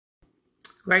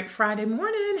Great Friday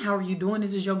morning. How are you doing?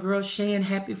 This is your girl Shan.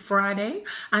 Happy Friday.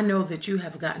 I know that you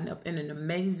have gotten up in an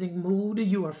amazing mood.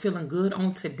 You are feeling good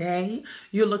on today.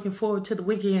 You're looking forward to the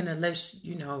weekend unless,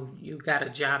 you got a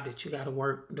job that you got to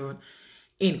work doing.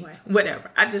 Anyway, whatever.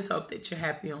 I just hope that you're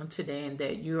happy on today and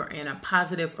that you're in a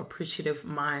positive, appreciative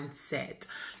mindset.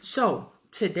 So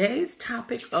today's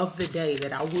topic of the day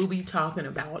that I will be talking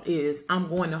about is I'm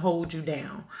going to hold you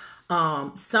down.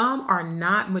 Some are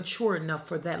not mature enough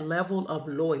for that level of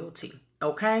loyalty.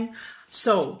 Okay.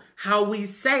 So how we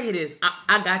say it is,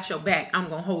 I got your back. I'm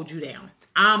going to hold you down.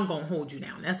 I'm going to hold you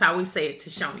down. That's how we say it to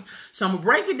Shoni. So I'm going to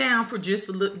break it down for just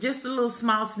a little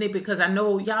small snippet because I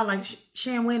know y'all like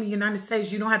Shan, we're in the United States.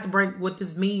 You don't have to break what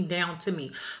this means down to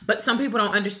me. But some people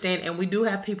don't understand. And we do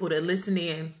have people that listen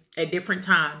in at different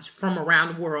times from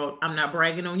around the world. I'm not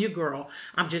bragging on your girl.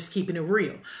 I'm just keeping it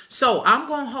real. So I'm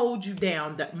going to hold you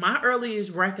down. My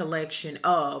earliest recollection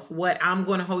of what I'm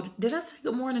going to hold. Did I say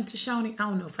good morning to Shoni? I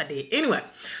don't know if I did. Anyway,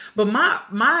 but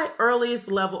my earliest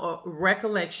level of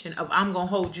recollection of I'm going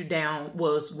to hold you down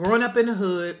was growing up in the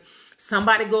hood.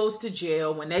 Somebody goes to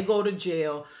jail. When they go to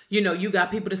jail, you got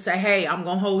people to say, hey, I'm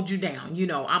going to hold you down.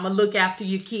 I'm going to look after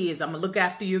your kids. I'm going to look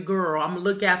after your girl. I'm going to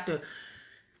look after.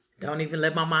 Don't even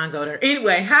let my mind go there.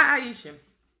 Anyway, hi, Aisha.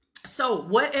 So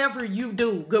whatever you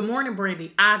do, good morning,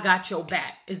 Brandy. I got your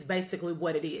back is basically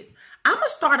what it is. I'm going to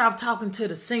start off talking to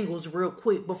the singles real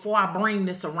quick before I bring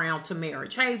this around to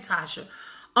marriage. Hey, Tasha.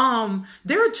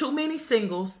 There are too many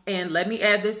singles, and let me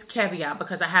add this caveat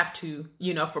because I have to,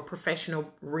 for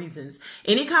professional reasons.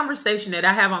 Any conversation that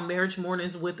I have on Marriage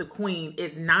Mornings with the Queen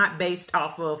is not based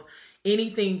off of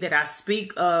anything that I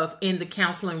speak of in the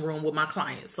counseling room with my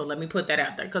clients. So let me put that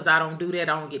out there because I don't do that.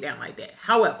 I don't get down like that.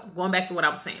 However, going back to what I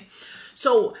was saying.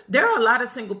 So there are a lot of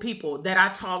single people that I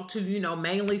talk to,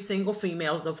 mainly single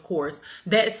females, of course,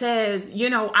 that says, I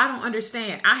don't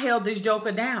understand. I held this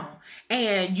joker down.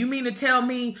 And you mean to tell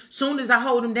me soon as I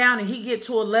hold him down and he get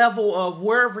to a level of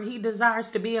wherever he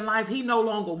desires to be in life, he no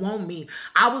longer want me.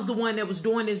 I was the one that was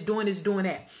doing this, doing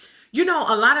that.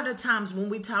 A lot of the times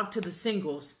when we talk to the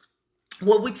singles,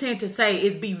 what we tend to say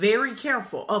is be very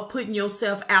careful of putting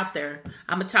yourself out there.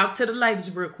 I'm going to talk to the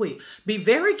ladies real quick. Be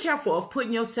very careful of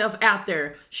putting yourself out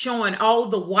there, showing all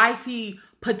the wifey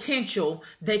potential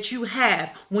that you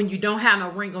have when you don't have no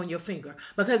ring on your finger.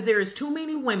 Because there is too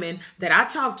many women that I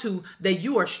talk to that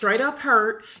you are straight up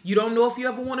hurt. You don't know if you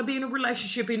ever want to be in a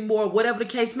relationship anymore, whatever the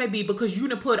case may be, because you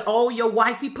done put all your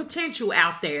wifey potential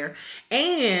out there.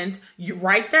 And you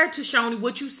right there to Shoni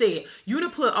what you said. You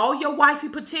done put all your wifey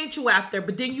potential out there,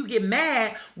 but then you get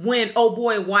mad when, oh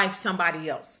boy, wife somebody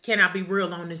else. Can I be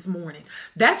real on this morning?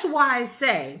 That's why I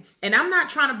say, and I'm not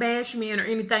trying to bash men or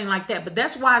anything like that, but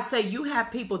that's why I say you have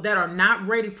people that are not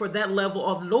ready for that level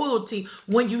of loyalty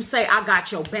when you say, I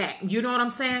got your back. You know what I'm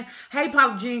saying? Hey,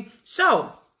 Papa Jean.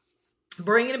 So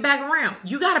bringing it back around,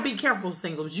 you got to be careful,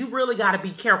 singles. You really got to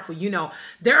be careful.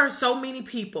 There are so many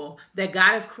people that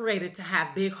God have created to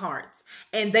have big hearts,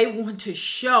 and they want to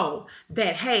show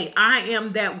that, hey, I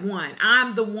am that one.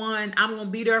 I'm the one. I'm going to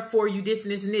be there for you, this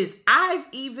and this and this. I've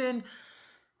even...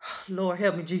 Lord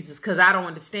help me, Jesus, because I don't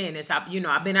understand this. I've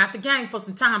been out the game for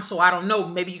some time, so I don't know.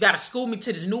 Maybe you got to school me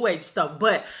to this new age stuff.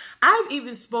 But I've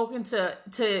even spoken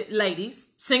to ladies,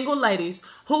 single ladies,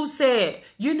 who said,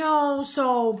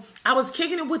 so I was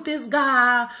kicking it with this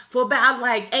guy for about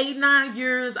like 8-9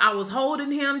 years. I was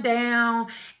holding him down,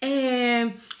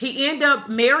 and he ended up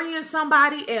marrying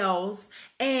somebody else.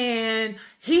 And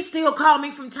he still called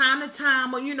me from time to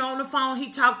time, or, on the phone,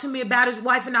 he talked to me about his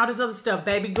wife and all this other stuff.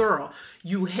 Baby girl,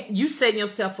 you setting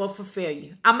yourself up for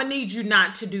failure. I'm going to need you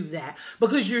not to do that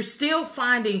because you're still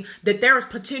finding that there is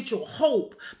potential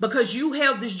hope because you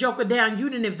held this joker down. You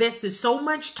didn't invested so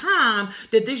much time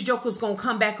that this joker's going to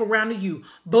come back around to you.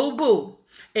 Boo boo.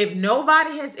 If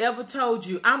nobody has ever told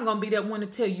you, I'm going to be that one to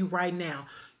tell you right now,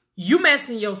 you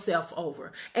messing yourself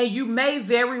over. And you may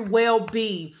very well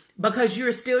be because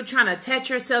you're still trying to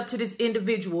attach yourself to this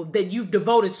individual that you've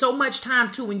devoted so much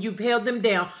time to and you've held them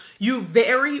down. You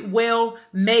very well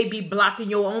may be blocking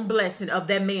your own blessing of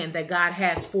that man that God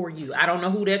has for you. I don't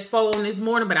know who that's for on this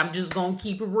morning, but I'm just going to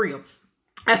keep it real.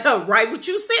 Right, what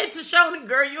you said to Shoni,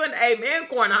 girl, you an amen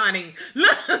corn, honey.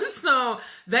 So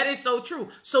that is so true.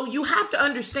 So you have to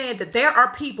understand that there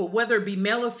are people, whether it be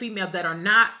male or female, that are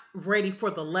not ready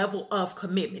for the level of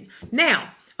commitment.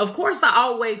 Now, of course, I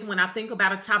always, when I think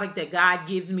about a topic that God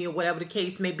gives me or whatever the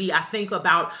case may be, I think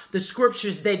about the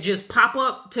scriptures that just pop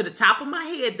up to the top of my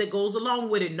head that goes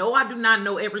along with it. No, I do not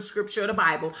know every scripture of the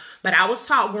Bible, but I was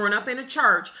taught growing up in a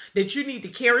church that you need to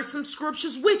carry some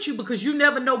scriptures with you because you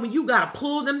never know when you got to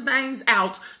pull them things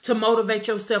out to motivate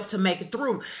yourself to make it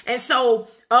through. And so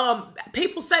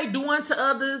People say do unto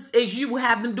others as you will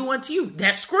have them do unto you.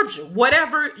 That's scripture.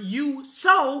 Whatever you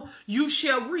sow, you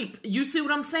shall reap. You see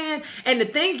what I'm saying? And the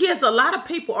thing is, a lot of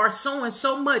people are sowing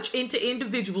so much into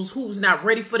individuals who's not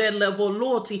ready for that level of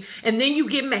loyalty. And then you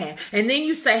get mad. And then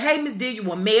you say, hey, Miss Delia,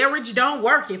 well, marriage don't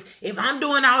work. If I'm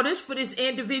doing all this for this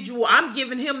individual, I'm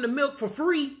giving him the milk for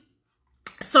free.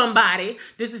 Somebody,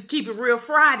 this is Keep It Real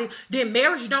Friday, then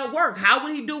marriage don't work. How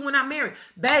would he do when I'm married?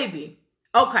 Baby,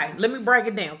 okay, let me break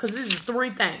it down because this is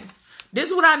 3 things. This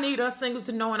is what I need us singles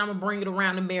to know, and I'm going to bring it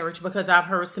around to marriage because I've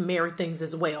heard some married things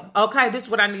as well. Okay, this is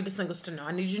what I need the singles to know.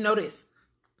 I need you to know this.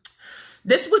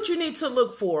 This is what you need to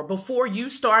look for before you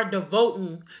start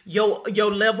devoting your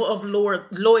level of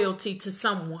loyalty to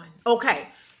someone. Okay,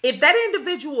 if that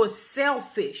individual is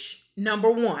selfish, number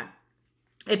 1.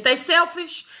 If they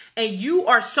selfish and you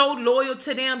are so loyal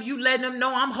to them, you letting them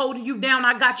know I'm holding you down,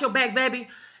 I got your back, baby,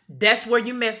 that's where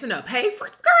you're messing up. Hey, girl,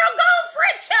 go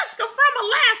Francesca from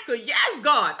Alaska. Yes,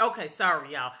 God. Okay,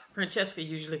 sorry, y'all. Francesca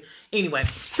usually. Anyway,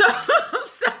 so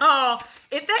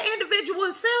if that individual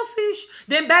is selfish,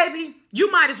 then, baby, you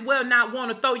might as well not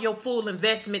want to throw your full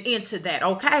investment into that,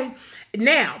 okay?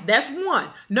 Now, that's 1.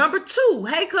 Number 2,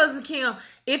 hey, Cousin Kim,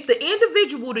 if the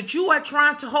individual that you are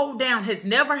trying to hold down has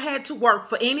never had to work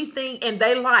for anything in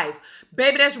their life,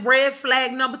 baby, that's red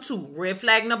flag number 2. Red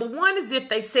flag number 1 is if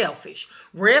they selfish.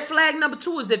 Red flag number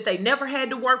 2 is if they never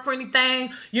had to work for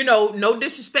anything. You know, no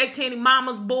disrespect to any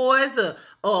mama's boys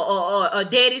or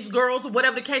daddy's girls or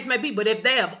whatever the case may be. But if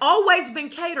they have always been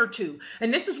catered to,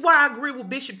 and this is why I agree with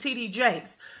Bishop T.D.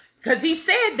 Jakes, because he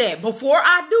said that before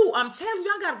I do, I'm telling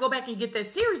you, I got to go back and get that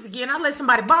series again. I let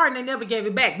somebody borrow and they never gave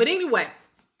it back. But anyway,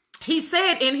 he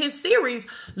said in his series,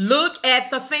 look at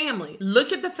the family.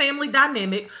 Look at the family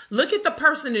dynamic. Look at the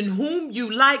person in whom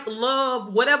you like,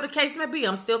 love, whatever the case may be.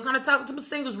 I'm still kind of talking to my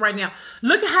singles right now.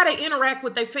 Look at how they interact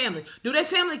with their family. Do their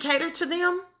family cater to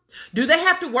them? Do they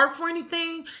have to work for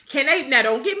anything? Can they? Now,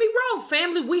 don't get me wrong.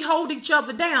 Family, we hold each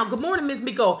other down. Good morning, Miss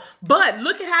Miko. But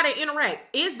look at how they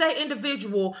interact. Is they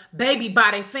individual baby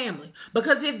by their family?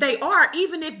 Because if they are,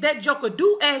 even if that joker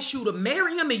do ask you to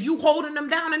marry him and you holding them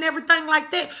down and everything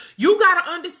like that, you got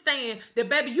to understand that,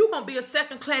 baby, you're going to be a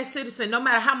second-class citizen no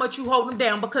matter how much you hold them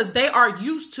down because they are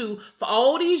used to, for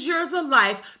all these years of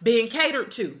life, being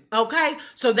catered to. Okay?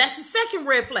 So that's the second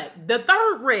red flag. The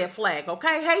third red flag,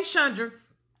 okay? Hey, Chandra,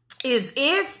 is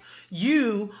if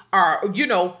you are,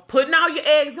 putting all your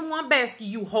eggs in one basket,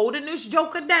 you holding this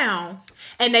joker down,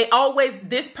 and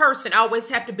this person always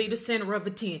have to be the center of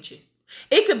attention.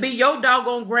 It could be your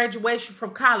doggone graduation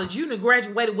from college. You done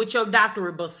graduated with your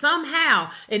doctorate, but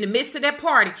somehow in the midst of that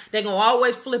party, they're going to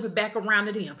always flip it back around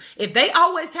to them. If they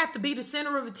always have to be the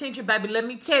center of attention, baby, let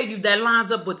me tell you, that lines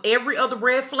up with every other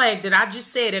red flag that I just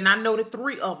said, and I know the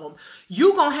 3 of them.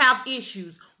 You're going to have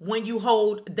issues when you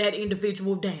hold that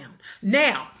individual down.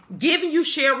 Now, giving you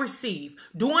shall receive.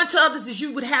 Do unto others as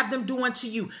you would have them do unto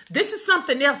you. This is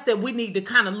something else that we need to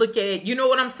kind of look at. You know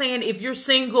what I'm saying? If you're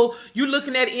single, you're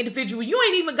looking at an individual, you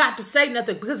ain't even got to say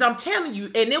nothing because I'm telling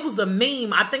you, and it was a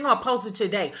meme, I think I'll post it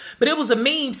today, but it was a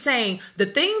meme saying the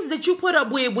things that you put up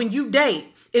with when you date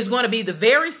is going to be the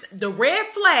red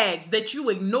flags that you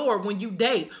ignore when you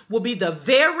date will be the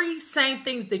very same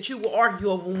things that you will argue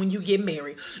over when you get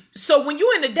married. So when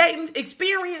you're in the dating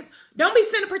experience, don't be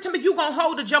sitting up here telling me you going to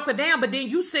hold the joker down, but then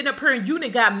you sitting up here and you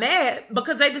got mad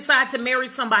because they decide to marry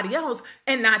somebody else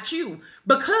and not you.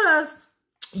 Because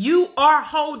you are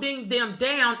holding them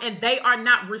down and they are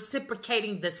not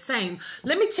reciprocating the same.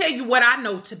 Let me tell you what I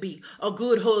know to be a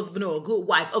good husband or a good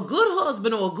wife. A good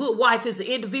husband or a good wife is an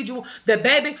individual that,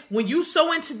 baby, when you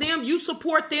sow into them, you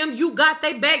support them, you got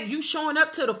their back, you showing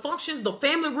up to the functions, the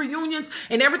family reunions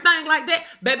and everything like that.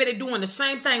 Baby, they're doing the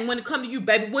same thing when it comes to you,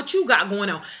 baby. What you got going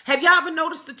on? Have y'all ever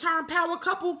noticed the term power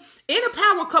couple? In a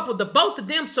power couple, the both of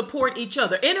them support each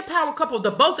other. In a power couple,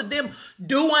 the both of them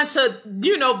do unto,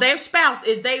 their spouse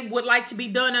is they would like to be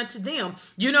done unto them.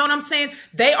 You know what I'm saying?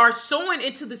 They are sowing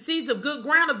into the seeds of good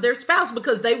ground of their spouse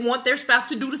because they want their spouse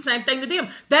to do the same thing to them.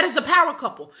 That is a power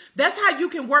couple. That's how you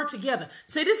can work together.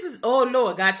 See, this is, oh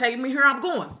Lord, God taking me here I'm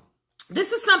going.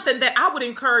 This is something that I would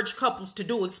encourage couples to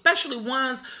do, especially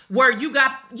ones where you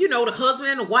got, the husband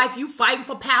and the wife, you fighting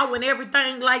for power and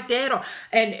everything like that,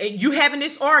 and you having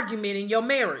this argument in your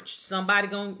marriage. Somebody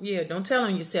don't tell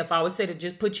on yourself. I always say that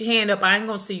just put your hand up. I ain't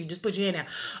gonna see you. Just put your hand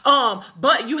down.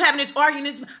 But you having this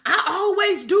argument, I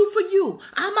always do for you.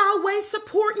 I'm always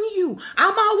supporting you.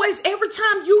 I'm always, every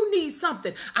time you need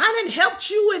something, I done helped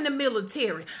you in the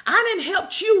military. I done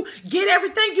helped you get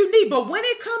everything you need. But when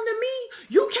it come to me,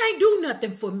 you can't do do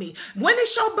nothing for me. When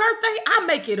it's your birthday, I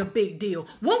make it a big deal.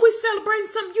 When we celebrate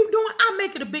something you doing, I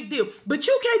make it a big deal. But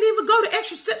you can't even go to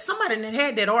extra step. Somebody that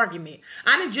had that argument.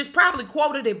 I done just probably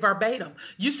quoted it verbatim.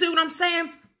 You see what I'm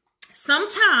saying?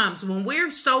 Sometimes when we're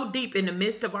so deep in the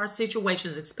midst of our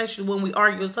situations, especially when we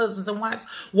argue as husbands and wives,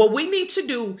 what we need to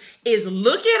do is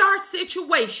look at our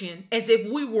situation as if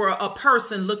we were a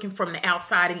person looking from the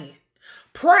outside in.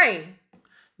 Pray,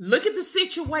 look at the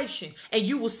situation, and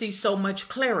you will see so much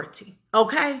clarity.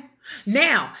 Okay?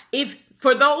 Now, if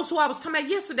for those who I was talking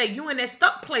about yesterday, you in that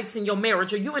stuck place in your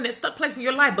marriage or you in that stuck place in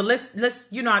your life, but let's,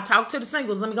 I talk to the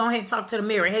singles. Let me go ahead and talk to the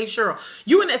married. Hey, Cheryl,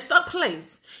 you in that stuck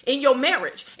place in your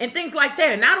marriage and things like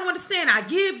that. And I don't understand. I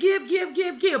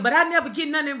give, but I never get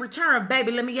nothing in return.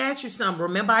 Baby, let me ask you something.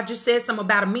 Remember, I just said something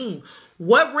about a meme.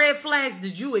 What red flags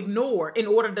did you ignore in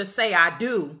order to say I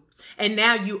do? And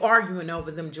now you arguing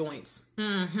over them joints.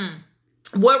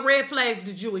 What red flags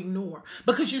did you ignore?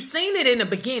 Because you seen it in the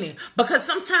beginning. Because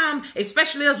sometimes,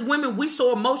 especially as women, we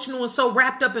so emotional and so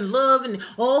wrapped up in love and,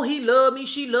 oh, he loved me,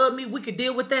 she loved me. We could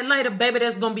deal with that later. Baby,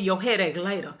 that's going to be your headache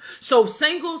later. So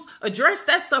singles, address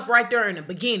that stuff right there in the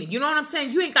beginning. You know what I'm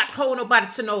saying? You ain't got to hold nobody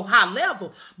to no high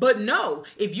level. But no,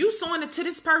 if you sewing it to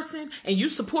this person and you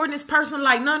supporting this person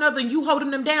like none other than you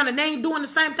holding them down and they ain't doing the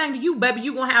same thing to you, baby,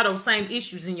 you going to have those same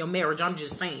issues in your marriage. I'm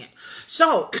just saying.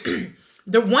 So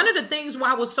one of the things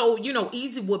why it was so,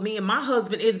 easy with me and my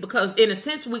husband is because in a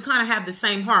sense, we kind of have the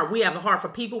same heart. We have a heart for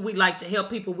people. We like to help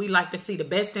people. We like to see the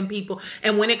best in people.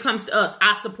 And when it comes to us,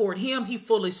 I support him. He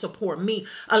fully support me.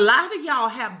 A lot of y'all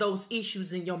have those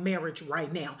issues in your marriage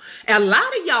right now. And a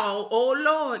lot of y'all, oh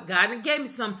Lord, God gave me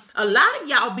some. A lot of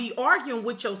y'all be arguing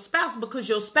with your spouse because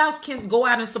your spouse can go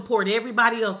out and support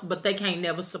everybody else, but they can't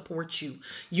never support you.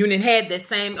 You done had that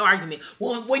same argument.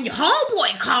 Well, when your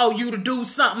homeboy call you to do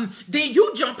something, then you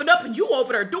jumping up and you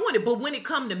over there doing it. But when it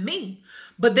come to me,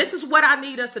 but this is what I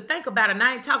need us to think about. And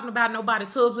I ain't talking about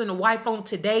nobody's husband or wife on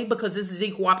today because this is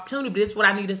equal opportunity. But this is what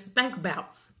I need us to think about.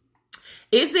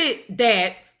 Is it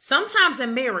that sometimes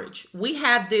in marriage, we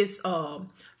have this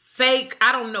fake,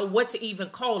 I don't know what to even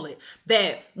call it,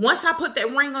 that once I put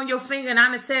that ring on your finger and I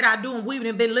done said I do and we've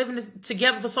been living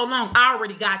together for so long, I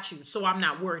already got you. So I'm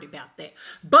not worried about that.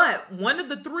 But one of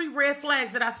the 3 red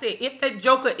flags that I said, if that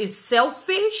joker is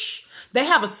selfish, they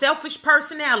have a selfish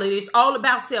personality. It's all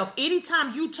about self.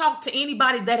 Anytime you talk to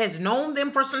anybody that has known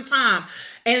them for some time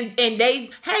and they,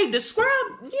 hey, describe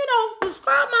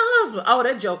my husband. Oh,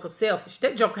 that joker selfish.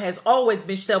 That joker has always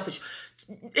been selfish.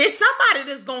 It's somebody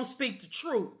that's going to speak the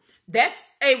truth. That's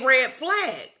a red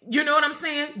flag. You know what I'm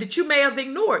saying? That you may have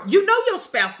ignored. You know your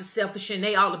spouse is selfish and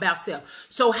they all about self.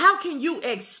 So how can you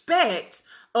expect...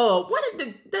 what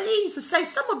did they used to say?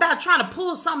 Something about trying to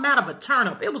pull something out of a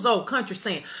turnip. It was old country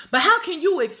saying. But how can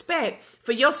you expect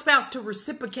for your spouse to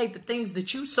reciprocate the things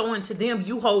that you sow into them,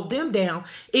 you hold them down,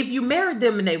 if you married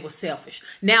them and they were selfish?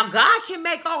 Now, God can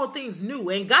make all things new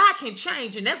and God can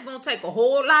change. And that's going to take a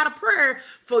whole lot of prayer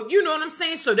for, you know what I'm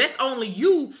saying? So that's only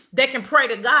you that can pray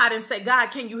to God and say, God,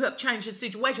 can you help change the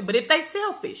situation? But if they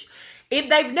selfish, if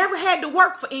they've never had to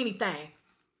work for anything,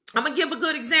 I'm going to give a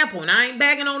good example, and I ain't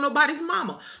bagging on nobody's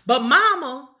mama, but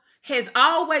mama has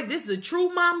always, this is a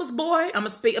true mama's boy. I'm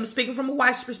speaking from a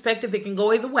wife's perspective. It can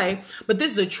go either way, but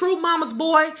this is a true mama's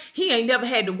boy. He ain't never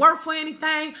had to work for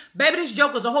anything. Baby, this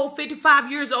joker's a whole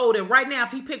 55 years old. And right now,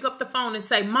 if he pick up the phone and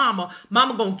say, mama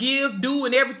gonna give, do,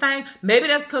 and everything, maybe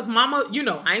that's because mama,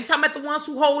 I ain't talking about the ones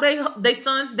who hold they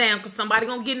sons down because somebody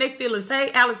gonna get in their feelings. Hey,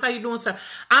 Alex, how you doing, sir?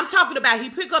 I'm talking about he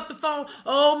pick up the phone.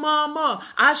 Oh, mama,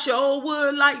 I sure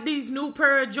would like these new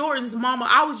pair of Jordans, mama.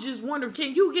 I was just wondering,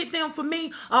 can you get them for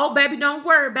me? Oh, baby, don't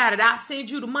worry about it. I'll send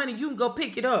you the money. You can go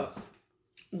pick it up.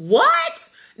 What?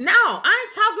 No, I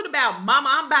ain't talking about, mama,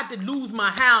 I'm about to lose my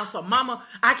house, or mama,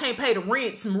 I can't pay the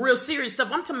rent, some real serious stuff.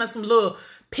 I'm talking about some little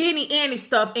penny Annie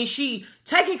stuff, and she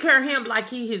taking care of him like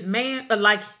he his man, or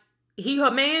like he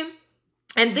her man.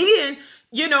 And then,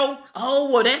 oh,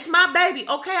 well, that's my baby.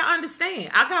 Okay, I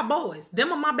understand. I got boys.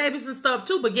 Them are my babies and stuff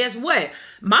too. But guess what?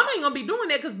 Mama ain't going to be doing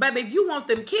that because, baby, if you want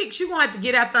them kicks, you're going to have to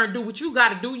get out there and do what you got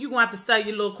to do. You're going to have to sell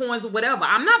your little coins or whatever.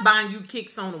 I'm not buying you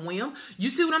kicks on a whim. You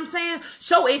see what I'm saying?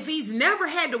 So if he's never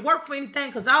had to work for anything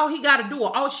because all he got to do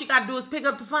or all she got to do is pick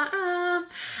up the phone.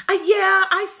 Yeah,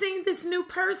 I seen this new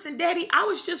purse, and Daddy, I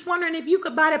was just wondering if you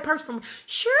could buy that purse from.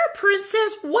 Sure,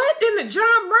 Princess. What in the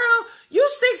John Brown? You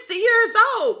 60 years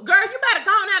old. Girl, you better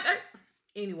go on out there.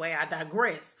 Anyway, I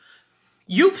digress.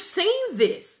 You've seen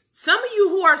this. Some of you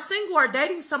who are single are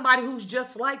dating somebody who's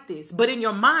just like this. But in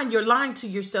your mind, you're lying to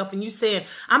yourself and you saying,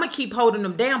 I'm going to keep holding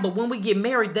them down. But when we get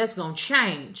married, that's going to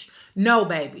change. No,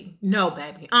 baby. No,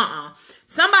 baby.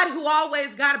 Somebody who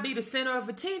always got to be the center of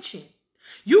attention.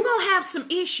 You're going to have some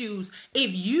issues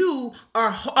if you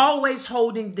are always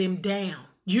holding them down.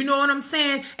 You know what I'm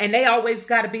saying? And they always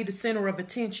got to be the center of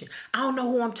attention. I don't know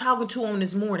who I'm talking to on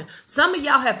this morning. Some of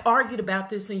y'all have argued about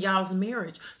this in y'all's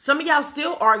marriage. Some of y'all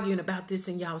still arguing about this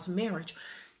in y'all's marriage.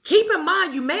 Keep in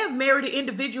mind, you may have married an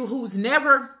individual who's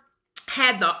never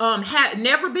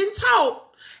never been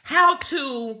taught how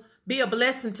to be a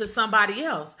blessing to somebody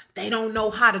else. They don't know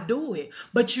how to do it.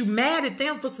 But you mad at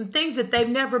them for some things that they've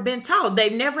never been taught.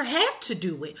 They've never had to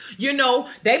do it. You know,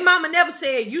 they mama never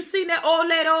said, you seen that old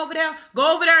lady over there?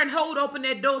 Go over there and hold open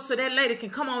that door so that lady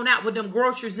can come on out with them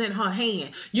groceries in her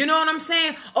hand. You know what I'm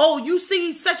saying? Oh, you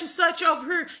see such and such over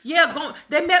here? Yeah,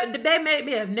 they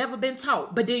may have never been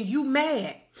taught. But then you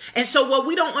mad. And so what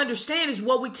we don't understand is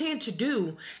what we tend to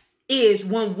do is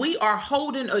when we are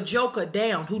holding a joker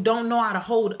down who don't know how to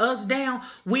hold us down,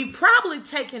 we probably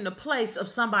taking the place of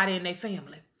somebody in their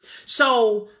family.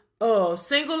 So,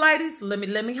 single ladies, let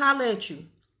me holler at you.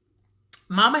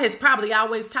 Mama has probably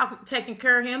always taken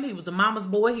care of him. He was a mama's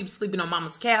boy. He was sleeping on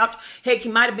mama's couch. Heck, he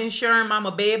might have been sharing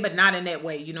mama bed, but not in that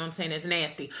way. You know what I'm saying? That's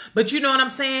nasty. But you know what I'm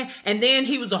saying? And then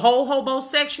he was a whole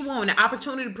homosexual, and the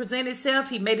opportunity to present himself,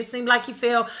 he made it seem like he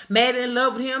fell mad in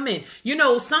love with him. And, you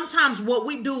know, sometimes what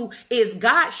we do is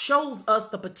God shows us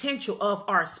the potential of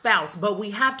our spouse, but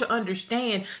we have to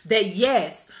understand that,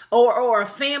 yes, or a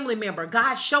family member,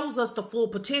 God shows us the full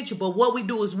potential, but what we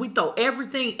do is we throw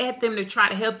everything at them to try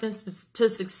to help them to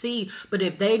succeed. But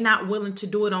if they're not willing to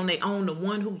do it on their own, the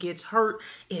one who gets hurt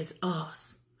is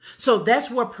us. So that's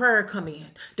where prayer come in.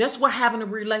 That's where having a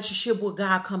relationship with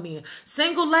God come in.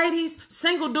 Single ladies,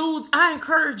 single dudes, I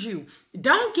encourage you.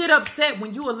 Don't get upset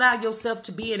when you allow yourself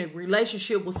to be in a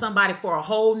relationship with somebody for a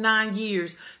whole 9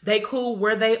 years. They cool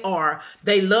where they are.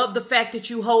 They love the fact that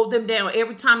you hold them down.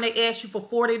 Every time they ask you for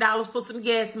 $40 for some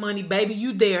gas money, baby,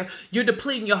 you there. You're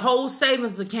depleting your whole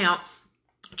savings account,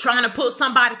 trying to put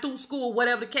somebody through school,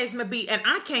 whatever the case may be. And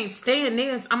I can't stand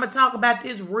this. I'm going to talk about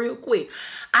this real quick.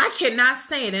 I cannot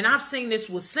stand, and I've seen this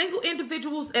with single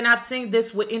individuals, and I've seen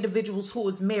this with individuals who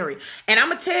is married. And I'm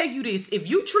going to tell you this. If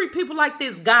you treat people like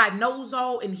this, God knows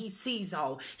all and he sees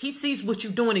all. He sees what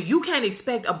you're doing, and you can't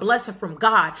expect a blessing from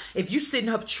God if you sitting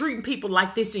up treating people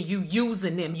like this and you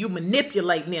using them, you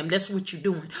manipulating them. That's what you're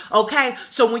doing. Okay?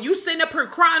 So when you sitting up here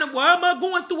crying, why am I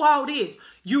going through all this?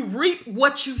 You reap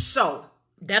what you sow.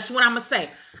 That's what I'm going to say.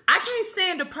 I can't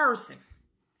stand a person.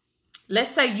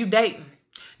 Let's say you dating.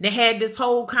 They had this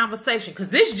whole conversation, because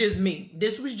this is just me.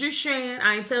 This was just Shan.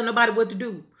 I ain't telling nobody what to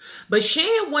do. But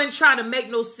Shan wasn't trying to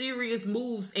make no serious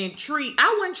moves and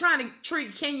I wasn't trying to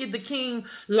treat Kenya the King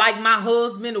like my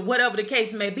husband or whatever the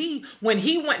case may be. When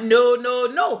he went,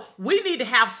 no. We need to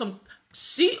have some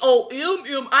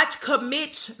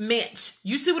commitment.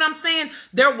 You see what I'm saying?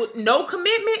 There was no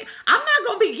commitment. I'm not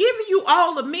going to be giving you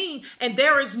all of me, and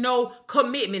there is no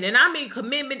commitment. And I mean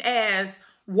commitment as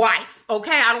wife.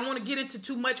 Okay, I don't want to get into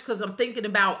too much because I'm thinking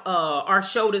about our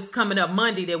show that's coming up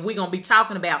Monday that we're going to be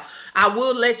talking about. I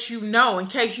will let you know in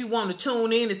case you want to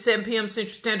tune in at 7 p.m.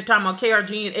 Central Standard Time on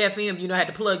KRG and FM. You know, I had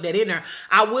to plug that in there.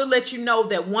 I will let you know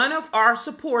that one of our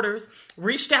supporters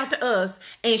reached out to us,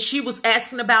 and she was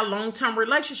asking about long-term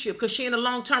relationship, because she in a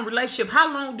long-term relationship.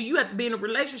 How long do you have to be in a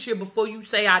relationship before you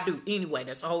say I do? Anyway,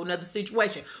 that's a whole nother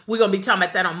situation. We're going to be talking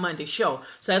about that on Monday's show.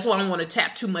 So that's why I don't want to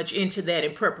tap too much into that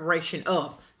in preparation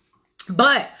of.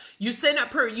 But you sitting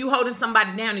up here, you holding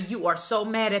somebody down, and you are so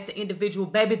mad at the individual,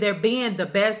 baby. They're being the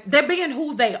best. They're being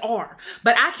who they are.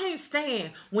 But I can't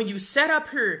stand when you set up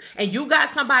here and you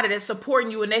got somebody that's supporting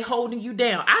you and they holding you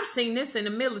down. I've seen this in the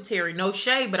military. No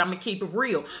shade, but I'm going to keep it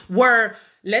real. Where,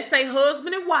 let's say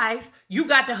husband and wife, you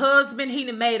got the husband, he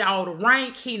done made all the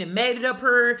rank, he done made it up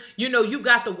here. You know, you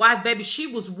got the wife, baby, she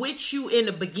was with you in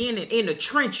the beginning, in the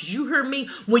trenches. You hear me?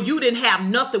 When you didn't have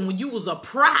nothing, when you was a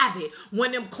private,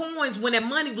 when them coins, when that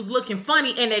money was looking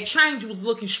funny and that change was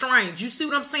looking strange. You see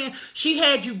what I'm saying? She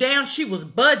had you down, she was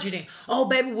budgeting. Oh,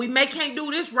 baby, we can't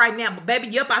do this right now, but baby,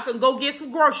 yep, I can go get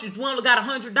some groceries. We only got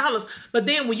 $100. But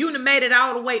then when you done made it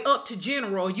all the way up to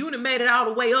general, you done made it all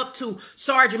the way up to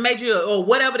sergeant major or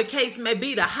whatever the case may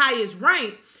be, the highest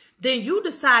rank, then you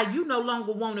decide you no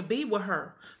longer want to be with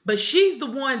her. But she's the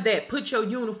one that put your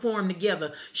uniform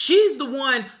together. She's the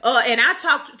one, and I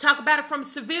talk about it from a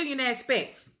civilian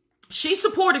aspect. She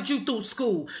supported you through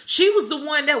school. She was the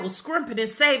one that was scrimping and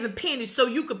saving pennies so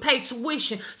you could pay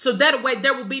tuition. So that way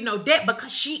there will be no debt,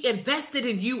 because she invested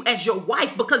in you as your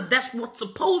wife, because that's what's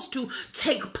supposed to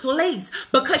take place,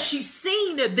 because she's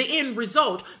seen the end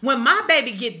result. When my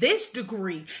baby get this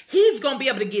degree, he's going to be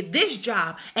able to get this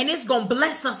job, and it's going to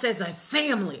bless us as a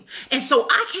family. And so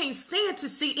I can't stand to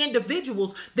see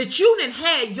individuals that you didn't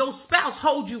have your spouse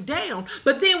hold you down.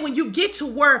 But then when you get to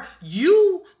where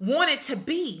you wanted to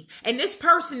be, and this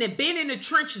person that been in the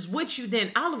trenches with you,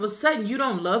 then all of a sudden you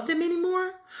don't love them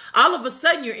anymore. All of a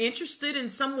sudden you're interested in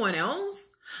someone else.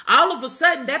 All of a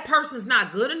sudden that person's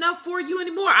not good enough for you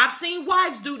anymore. I've seen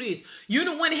wives do this. You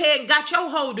done went ahead and got your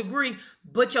whole degree,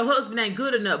 but your husband ain't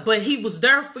good enough. But he was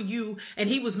there for you, and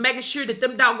he was making sure that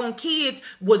them doggone kids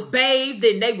was bathed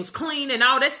and they was clean and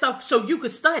all that stuff so you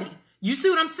could study. You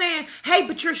see what I'm saying? Hey,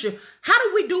 Patricia, how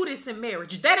do we do this in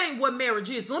marriage? That ain't what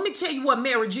marriage is. Let me tell you what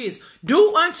marriage is.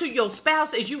 Do unto your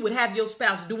spouse as you would have your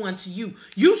spouse do unto you.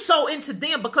 You sow into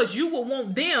them because you will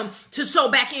want them to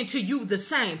sow back into you the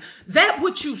same. That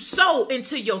what you sow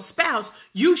into your spouse,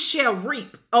 you shall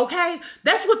reap. Okay?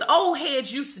 That's what the old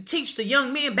heads used to teach the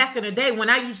young men back in the day when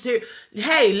I used to hear,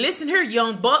 hey, listen here,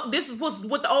 young buck. This is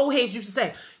what the old heads used to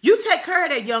say. You take care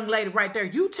of that young lady right there.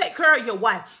 You take care of your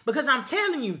wife, because I'm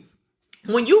telling you,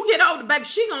 when you get older, baby,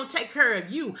 she gonna take care of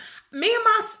you. Let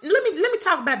me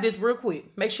talk about this real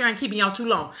quick. Make sure I ain't keeping y'all too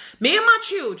long. Me and my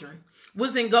children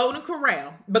was in Golden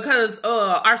Corral because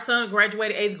our son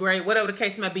graduated 8th grade, whatever the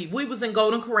case might be. We was in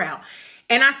Golden Corral,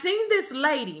 and I seen this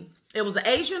lady. It was an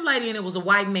Asian lady and it was a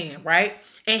white man, right?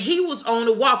 And he was on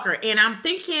the walker, and I'm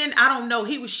thinking, I don't know,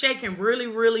 he was shaking really,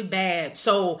 really bad.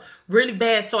 So really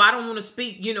bad. So I don't want to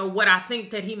speak, what I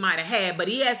think that he might have had, but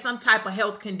he had some type of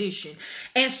health condition.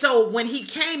 And so when he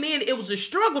came in, it was a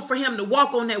struggle for him to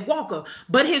walk on that walker,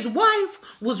 but his wife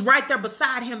was right there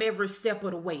beside him every step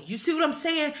of the way. You see what I'm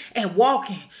saying? And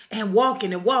walking and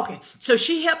walking and walking. So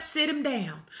she helped sit him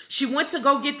down. She went to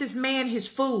go get this man his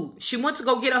food. She went to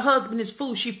go get her husband his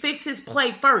food. She fixed his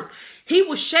plate first. He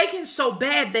was shaking so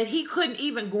bad that he couldn't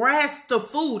even grasp the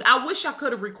food. I wish I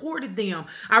could have recorded them.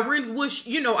 I really wish,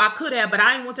 I could have, but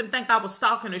I didn't want them to think I was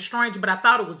stalking a stranger, but I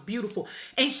thought it was beautiful.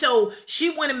 And so she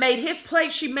went and made his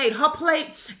plate. She made her plate.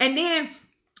 And then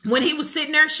when he was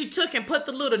sitting there, she took and put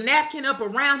the little napkin up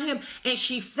around him, and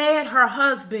she fed her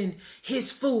husband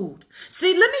his food.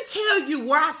 See, let me tell you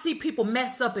where I see people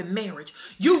mess up in marriage.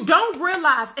 You don't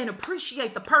realize and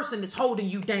appreciate the person that's holding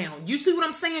you down. You see what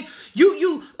I'm saying?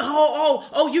 You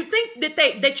think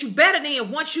that you better than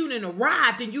once you done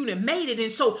arrived and you done made it,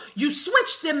 and so you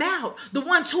switched them out, the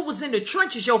ones who was in the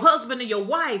trenches, your husband and your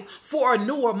wife, for a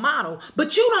newer model.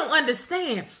 But you don't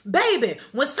understand, baby,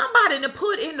 when somebody done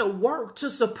put in the work to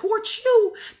support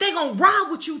you, they gonna ride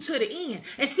with you to the end.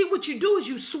 And see, what you do is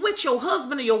you switch your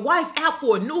husband or your wife out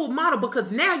for a newer model,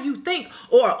 because now you think,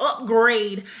 or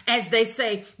upgrade, as they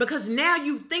say, because now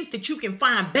you think that you can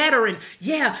find better. And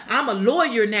yeah, I'm a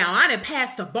lawyer now. I done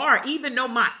passed the bar, even though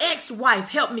my ex-wife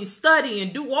helped me study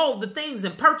and do all the things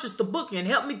and purchase the book and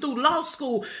help me through law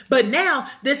school. But now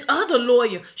this other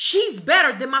lawyer, she's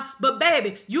better than but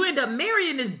baby, you end up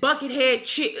marrying this buckethead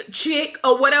chick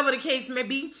or whatever the case may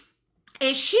be.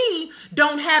 And she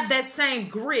don't have that same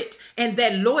grit and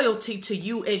that loyalty to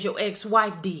you as your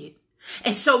ex-wife did.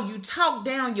 And so you talk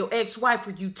down your ex-wife,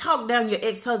 or you talk down your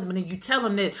ex-husband, and you tell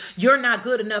them that you're not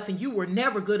good enough and you were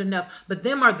never good enough. But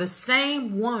them are the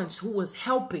same ones who was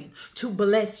helping to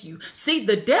bless you. See,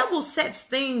 the devil sets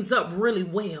things up really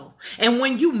well. And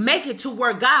when you make it to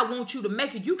where God wants you to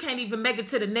make it, you can't even make it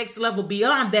to the next level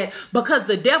beyond that, because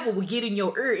the devil will get in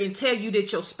your ear and tell you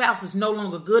that your spouse is no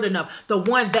longer good enough, the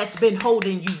one that's been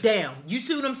holding you down. You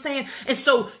see what I'm saying? And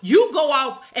so you go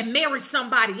off and marry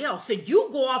somebody else, and you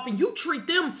go off and you treat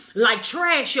them like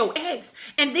trash, your ex,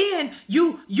 and then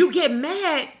you get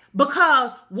mad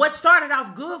because what started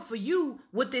off good for you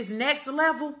with this next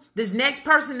level, this next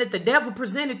person that the devil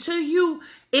presented to you,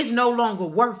 is no longer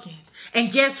working.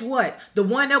 And guess what? The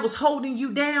one that was holding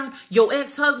you down, your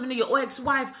ex-husband or your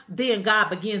ex-wife, then God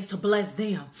begins to bless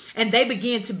them. And they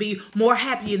begin to be more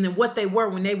happy than what they were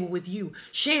when they were with you.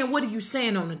 Shan, what are you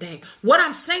saying on the day? What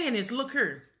I'm saying is, look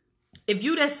here. If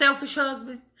you that selfish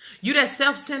husband, you that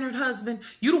self-centered husband,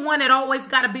 you the one that always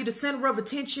got to be the center of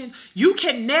attention, you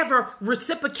can never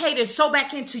reciprocate and sow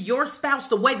back into your spouse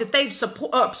the way that they've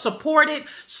supported,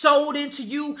 sold into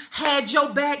you, had your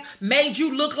back, made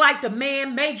you look like the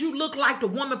man, made you look like the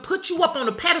woman, put you up on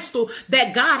a pedestal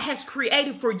that God has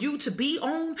created for you to be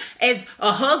on as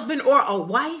a husband or a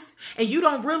wife. and you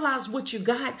don't realize what you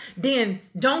got, then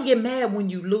don't get mad when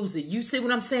you lose it. You see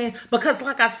what I'm saying? Because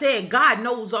like I said, God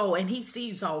knows all and he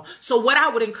sees all. So what I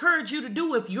would encourage you to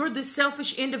do, if you're this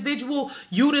selfish individual,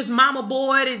 you this mama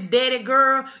boy, this daddy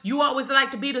girl, you always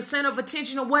like to be the center of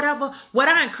attention or whatever, what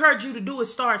I encourage you to do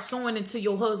is start sowing into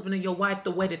your husband and your wife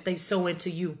the way that they sow into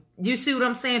you. You see what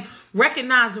I'm saying?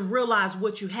 Recognize and realize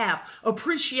what you have.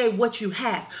 Appreciate what you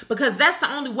have. Because that's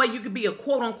the only way you can be a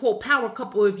quote-unquote power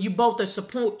couple, if you both are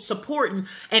supporting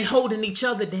and holding each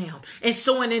other down and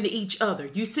sewing into each other.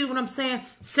 You see what I'm saying?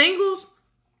 Singles,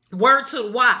 word to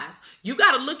the wise. You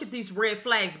got to look at these red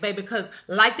flags, baby, because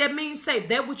like that meme say,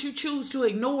 that what you choose to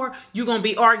ignore, you're going to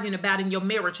be arguing about in your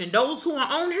marriage. And those who are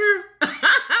on here,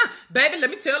 baby, let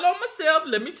me tell on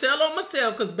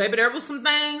myself. Because, baby, there was some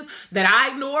things that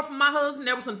I ignored from my husband.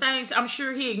 There were some things I'm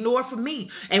sure he ignored from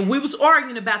me. And we was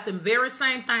arguing about them very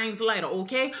same things later,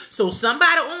 okay? So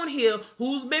somebody on here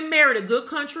who's been married a good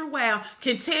country while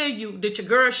can tell you that your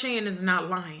girl Shan is not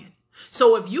lying.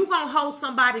 So if you going to hold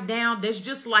somebody down, that's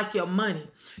just like your money.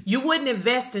 You wouldn't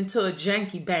invest into a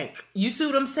janky bank. You see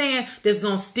what I'm saying? That's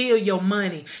going to steal your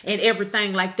money and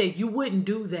everything like that. You wouldn't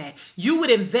do that. You would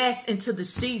invest into the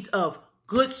seeds of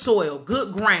good soil,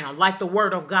 good ground, like the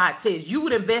word of God says. You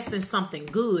would invest in something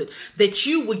good that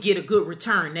you would get a good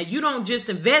return. Now, you don't just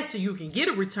invest so you can get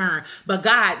a return, but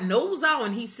God knows all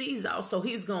and he sees all. So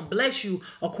he's going to bless you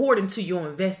according to your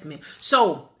investment.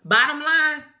 So bottom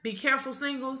line, be careful,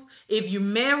 singles. If you're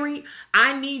married,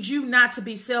 I need you not to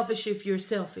be selfish if you're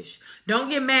selfish. Don't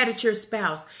get mad at your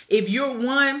spouse. If you're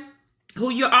one who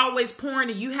you're always pouring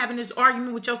and you having this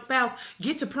argument with your spouse,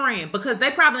 get to praying, because they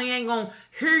probably ain't going to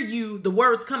hear you, the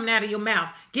words coming out of your mouth.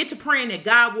 Get to praying that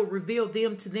God will reveal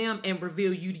them to them and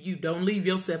reveal you to you. Don't leave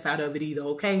yourself out of it either,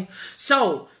 okay?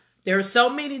 So there are so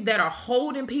many that are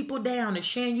holding people down and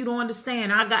saying you don't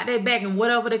understand. I got that back and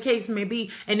whatever the case may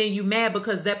be. And then you mad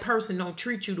because that person don't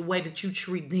treat you the way that you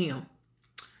treat them.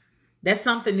 That's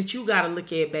something that you got to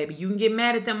look at, baby. You can get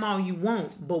mad at them all you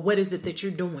want, but what is it that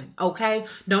you're doing, okay?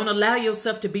 Don't allow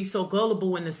yourself to be so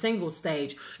gullible in the single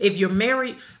stage. If you're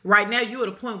married, right now you're at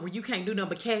a point where you can't do nothing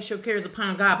but cast your cares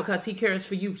upon God because he cares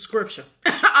for you, scripture.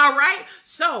 All right?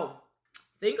 So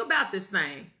think about this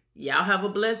thing. Y'all have a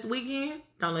blessed weekend.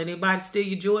 Don't let anybody steal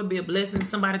your joy. Be a blessing to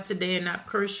somebody today and not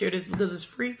curse. Share this because it's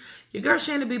free. Your girl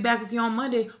Shan will be back with you on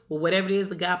Monday with whatever it is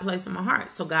that God placed in my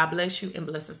heart. So God bless you and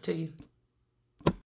blessings to you.